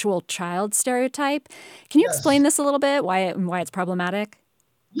perpetual child stereotype. Can you explain this a little bit, why it's problematic?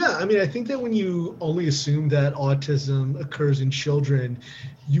 Yeah, I mean, I think that when you only assume that autism occurs in children,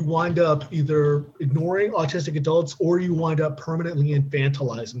 you wind up either ignoring autistic adults or you wind up permanently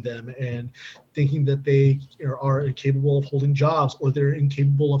infantilizing them and thinking that they are incapable of holding jobs or they're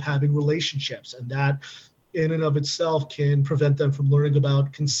incapable of having relationships. And that in and of itself can prevent them from learning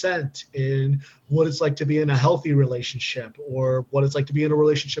about consent and what it's like to be in a healthy relationship or what it's like to be in a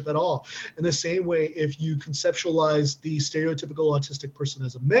relationship at all. In the same way, if you conceptualize the stereotypical autistic person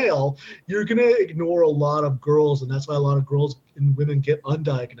as a male, you're going to ignore a lot of girls, and that's why a lot of girls and women get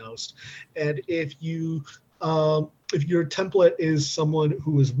undiagnosed. And if your template is someone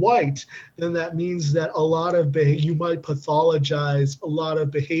who is white, then that means that you might pathologize a lot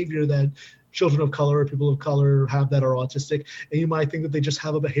of behavior that children of color or people of color have that are autistic, and you might think that they just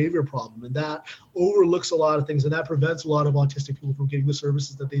have a behavior problem, and that overlooks a lot of things, and that prevents a lot of autistic people from getting the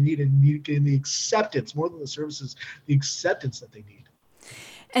services that they need and getting the acceptance, more than the services, the acceptance that they need.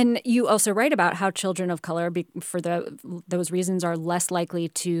 And you also write about how children of color, for those reasons, are less likely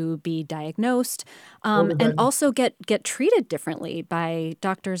to be diagnosed and also get treated differently by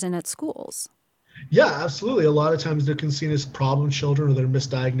doctors and at schools. Yeah, absolutely. A lot of times they're seen as problem children, or they're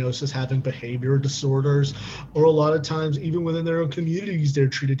misdiagnosed as having behavior disorders, or a lot of times even within their own communities they're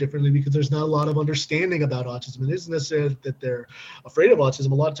treated differently because there's not a lot of understanding about autism. It isn't necessarily that they're afraid of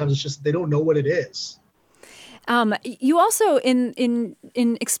autism. A lot of times it's just that they don't know what it is. You also, in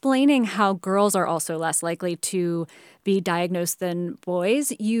explaining how girls are also less likely to be diagnosed than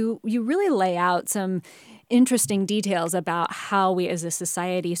boys, you really lay out some interesting details about how we as a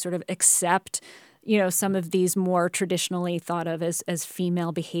society sort of accept, some of these more traditionally thought of as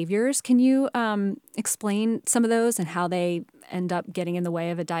female behaviors. Can you explain some of those and how they end up getting in the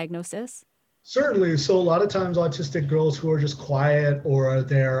way of a diagnosis? Certainly. So a lot of times autistic girls who are just quiet or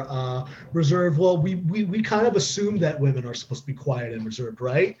they're reserved, well, we kind of assume that women are supposed to be quiet and reserved,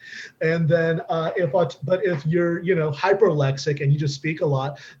 right? And then if you're, hyperlexic and you just speak a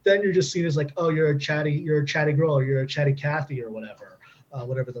lot, then you're just seen as like, oh, you're a chatty girl, or you're a chatty Cathy or whatever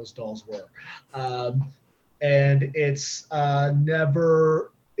those dolls were. And it's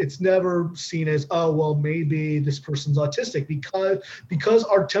never seen as, oh, well, maybe this person's autistic, because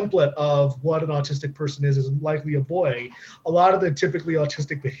our template of what an autistic person is likely a boy. A lot of the typically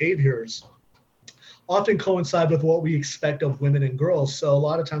autistic behaviors often coincide with what we expect of women and girls. So a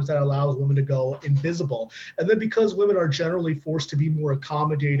lot of times that allows women to go invisible. And then because women are generally forced to be more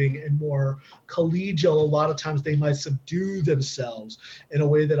accommodating and more collegial, a lot of times they might subdue themselves in a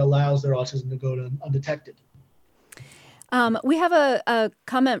way that allows their autism to go undetected. We have a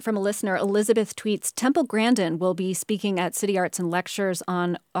comment from a listener. Elizabeth tweets, Temple Grandin will be speaking at City Arts and Lectures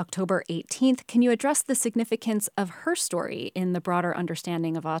on October 18th. Can you address the significance of her story in the broader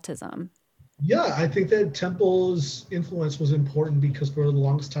understanding of autism? Yeah, I think that Temple's influence was important because for the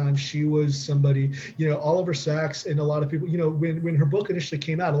longest time, she was somebody, Oliver Sacks and a lot of people, when her book initially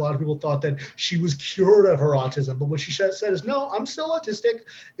came out, a lot of people thought that she was cured of her autism. But what she said is, no, I'm still autistic.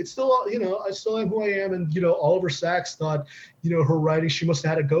 It's still, I still am who I am. And, Oliver Sacks thought, her writing, she must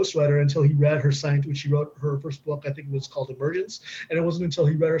have had a ghostwriter until he read her science, when she wrote her first book, I think it was called Emergence. And it wasn't until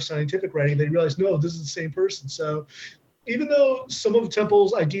he read her scientific writing that he realized, no, this is the same person. So even though some of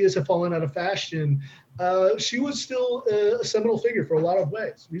Temple's ideas have fallen out of fashion, she was still a seminal figure for a lot of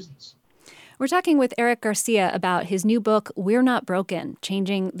reasons. We're talking with Eric Garcia about his new book, We're Not Broken,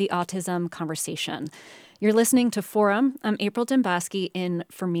 Changing the Autism Conversation. You're listening to Forum. I'm April Dembosky in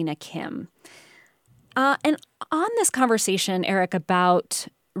for Mina Kim. And on this conversation, Eric, about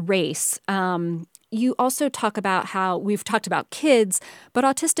race, you also talk about how we've talked about kids, but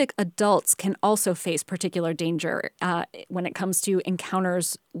autistic adults can also face particular danger when it comes to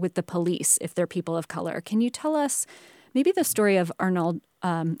encounters with the police if they're people of color. Can you tell us maybe the story of Arnaldo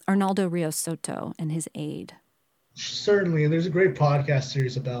Rios Soto and his aide? Certainly, and there's a great podcast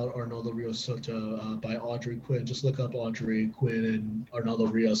series about Arnaldo Rios Soto by Audrey Quinn. Just look up Audrey Quinn and Arnaldo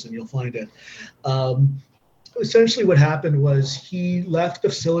Rios and you'll find it. Essentially what happened was he left the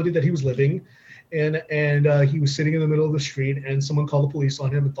facility that he was living and he was sitting in the middle of the street and someone called the police on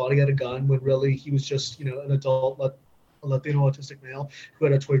him and thought he had a gun when really he was just, an adult Latino autistic male who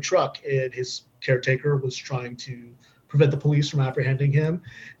had a toy truck, and his caretaker was trying to prevent the police from apprehending him.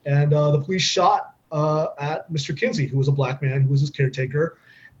 And the police shot at Mr. Kinsey, who was a black man, who was his caretaker.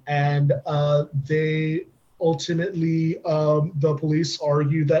 And they ultimately, the police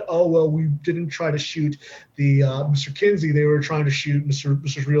argued that, we didn't try to shoot the Mr. Kinsey. They were trying to shoot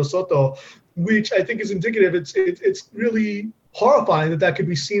Mr. Rios Soto, which I think is indicative. It's really horrifying that could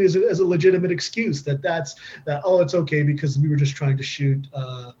be seen as a legitimate excuse. It's okay because we were just trying to shoot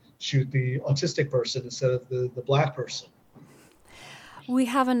the autistic person instead of the black person. We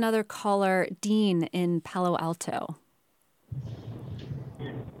have another caller, Dean in Palo Alto.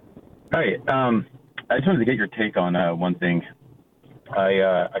 Hi. I just wanted to get your take on one thing.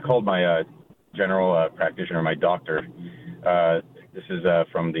 I called my general practitioner, my doctor. This is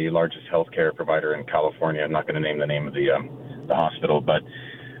from the largest healthcare provider in California. I'm not going to name the name of the hospital, but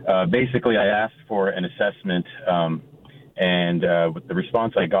basically I asked for an assessment, and the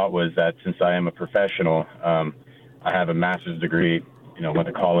response I got was that since I am a professional, I have a master's degree, went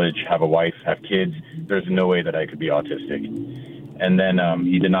to college, have a wife, have kids, there's no way that I could be autistic. And then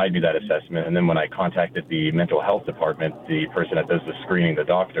he denied me that assessment. And then when I contacted the mental health department, the person that does the screening, the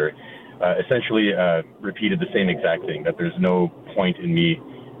doctor, essentially repeated the same exact thing, that there's no point in me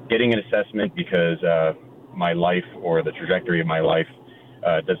getting an assessment because my life or the trajectory of my life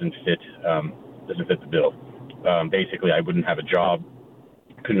doesn't fit the bill. Basically, I wouldn't have a job,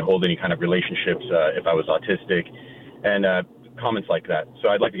 couldn't hold any kind of relationships if I was autistic, and comments like that. So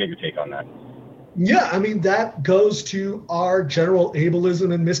I'd like to get your take on that. Yeah, I mean, that goes to our general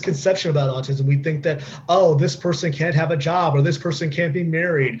ableism and misconception about autism. We think that, oh, this person can't have a job or this person can't be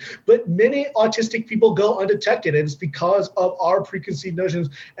married. But many autistic people go undetected, and it's because of our preconceived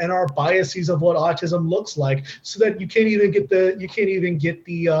notions and our biases of what autism looks like, so that you can't even get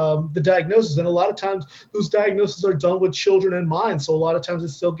the diagnosis. And a lot of times those diagnoses are done with children in mind, so a lot of times it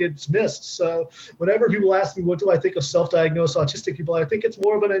still gets missed. So whenever people ask me, what do I think of self-diagnosed autistic people, I think it's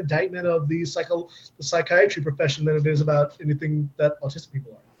more of an indictment of the psychiatry profession than it is about anything that autistic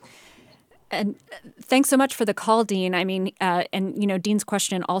people are. And thanks so much for the call, Dean. I mean, Dean's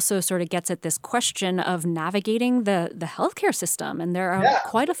question also sort of gets at this question of navigating the healthcare system, and there are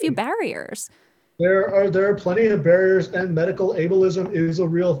quite a few barriers. There are plenty of barriers, and medical ableism is a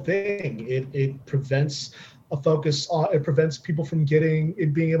real thing. It prevents a focus on, it prevents people from being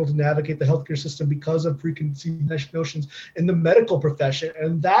able to navigate the healthcare system because of preconceived notions in the medical profession,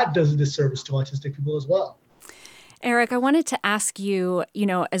 and that does a disservice to autistic people as well. Eric, I wanted to ask you,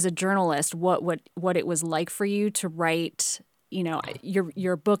 as a journalist, what it was like for you to write.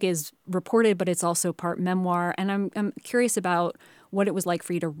 Your book is reported, but it's also part memoir, and I'm curious about what it was like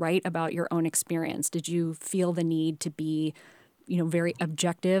for you to write about your own experience. Did you feel the need to be, very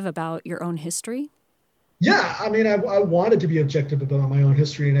objective about your own history? Yeah, I mean, I wanted to be objective about my own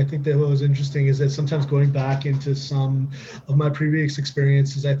history, and I think that what was interesting is that sometimes going back into some of my previous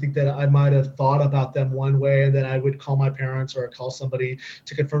experiences, I think that I might have thought about them one way, and then I would call my parents or call somebody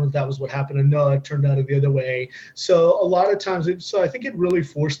to confirm that was what happened, and no, it turned out the other way. So a lot of times, I think it really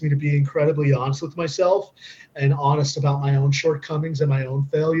forced me to be incredibly honest with myself and honest about my own shortcomings and my own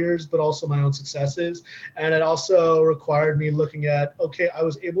failures, but also my own successes. And it also required me looking at, okay, I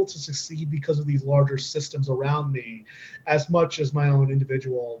was able to succeed because of these larger systems around me as much as my own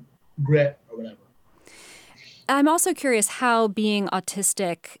individual grit or whatever. I'm also curious how being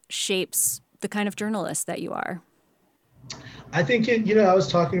autistic shapes the kind of journalist that you are. I think I was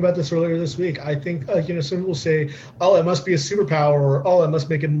talking about this earlier this week. I think, some people say, oh, it must be a superpower, or, oh, it must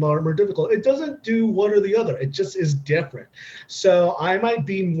make it more difficult. It doesn't do one or the other. It just is different. So I might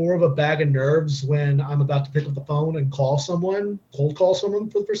be more of a bag of nerves when I'm about to pick up the phone and cold call someone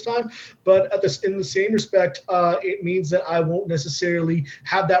for the first time. But in the same respect, it means that I won't necessarily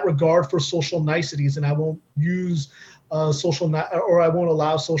have that regard for social niceties, and I won't use I won't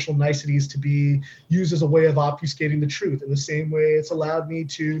allow social niceties to be used as a way of obfuscating the truth. In the same way, it's allowed me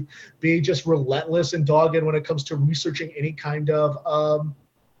to be just relentless and dogged when it comes to researching any kind of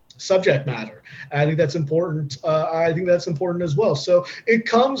subject matter. And I think that's important. I think that's important as well. So it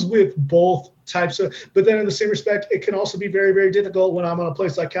comes with both types of, but then in the same respect, it can also be very, very difficult when I'm on a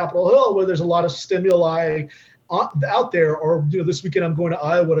place like Capitol Hill, where there's a lot of stimuli out there, or this weekend I'm going to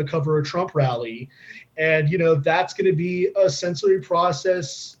Iowa to cover a Trump rally, and that's going to be a sensory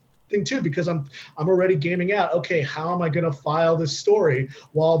process thing too, because I'm already gaming out, okay, how am I going to file this story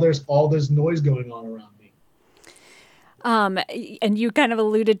while there's all this noise going on around me? And you kind of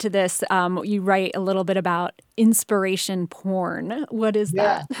alluded to this. You write a little bit about inspiration porn. What is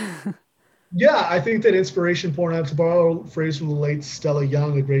that? Yeah, I think that inspiration porn, I have to borrow a phrase from the late Stella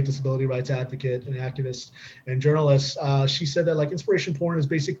Young, a great disability rights advocate and activist and journalist. She said that inspiration porn is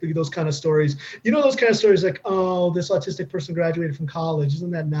basically those kind of stories. Those kind of stories like, oh, this autistic person graduated from college.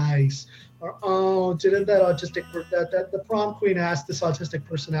 Isn't that nice? Or, oh, didn't that the prom queen asked this autistic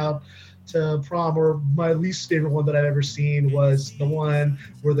person out to prom? Or my least favorite one that I've ever seen was the one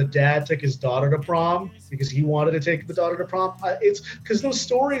where the dad took his daughter to prom because he wanted to take the daughter to prom. It's because those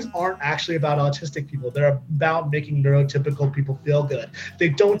stories aren't actually about autistic people. They're about making neurotypical people feel good. They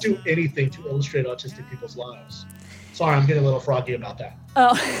don't do anything to illustrate autistic people's lives. Sorry, I'm getting a little froggy about that.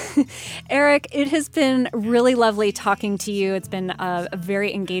 Oh, Eric, it has been really lovely talking to you. It's been a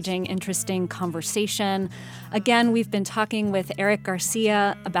very engaging, interesting conversation. Again, we've been talking with Eric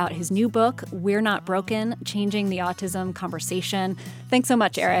Garcia about his new book, We're Not Broken, Changing the Autism Conversation. Thanks so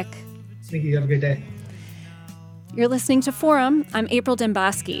much, Eric. Thank you. Have a great day. You're listening to Forum. I'm April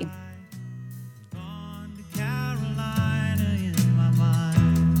Dembosky.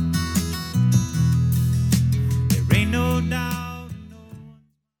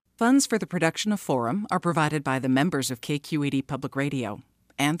 Funds for the production of Forum are provided by the members of KQED Public Radio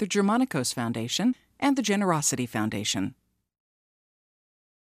and the Germanicos Foundation and the Generosity Foundation.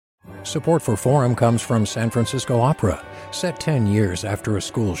 Support for Forum comes from San Francisco Opera. Set 10 years after a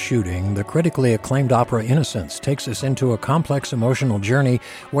school shooting, the critically acclaimed opera Innocence takes us into a complex emotional journey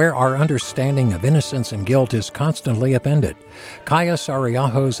where our understanding of innocence and guilt is constantly upended. Kaya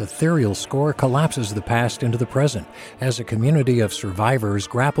Sariaho's ethereal score collapses the past into the present as a community of survivors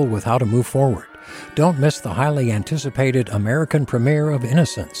grapple with how to move forward. Don't miss the highly anticipated American premiere of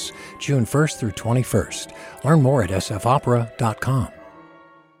Innocence, June 1st through 21st. Learn more at sfopera.com.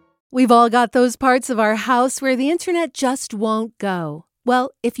 We've all got those parts of our house where the internet just won't go.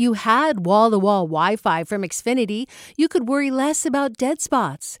 Well, if you had wall-to-wall Wi-Fi from Xfinity, you could worry less about dead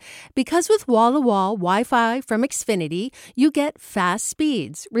spots. Because with wall-to-wall Wi-Fi from Xfinity, you get fast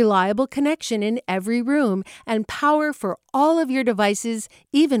speeds, reliable connection in every room, and power for all of your devices,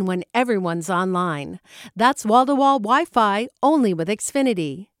 even when everyone's online. That's wall-to-wall Wi-Fi only with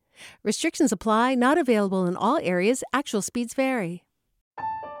Xfinity. Restrictions apply, not available in all areas. Actual speeds vary.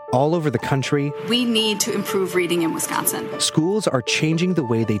 All over the country, we need to improve reading in Wisconsin. Schools are changing the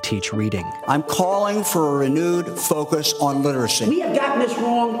way they teach reading. I'm calling for a renewed focus on literacy. We have gotten this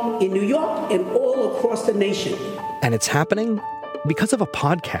wrong in New York and all across the nation. And it's happening because of a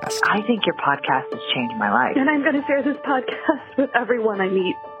podcast. I think your podcast has changed my life. And I'm going to share this podcast with everyone I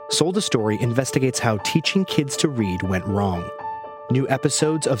meet. Sold a Story investigates how teaching kids to read went wrong. New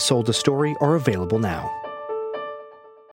episodes of Sold a Story are available now.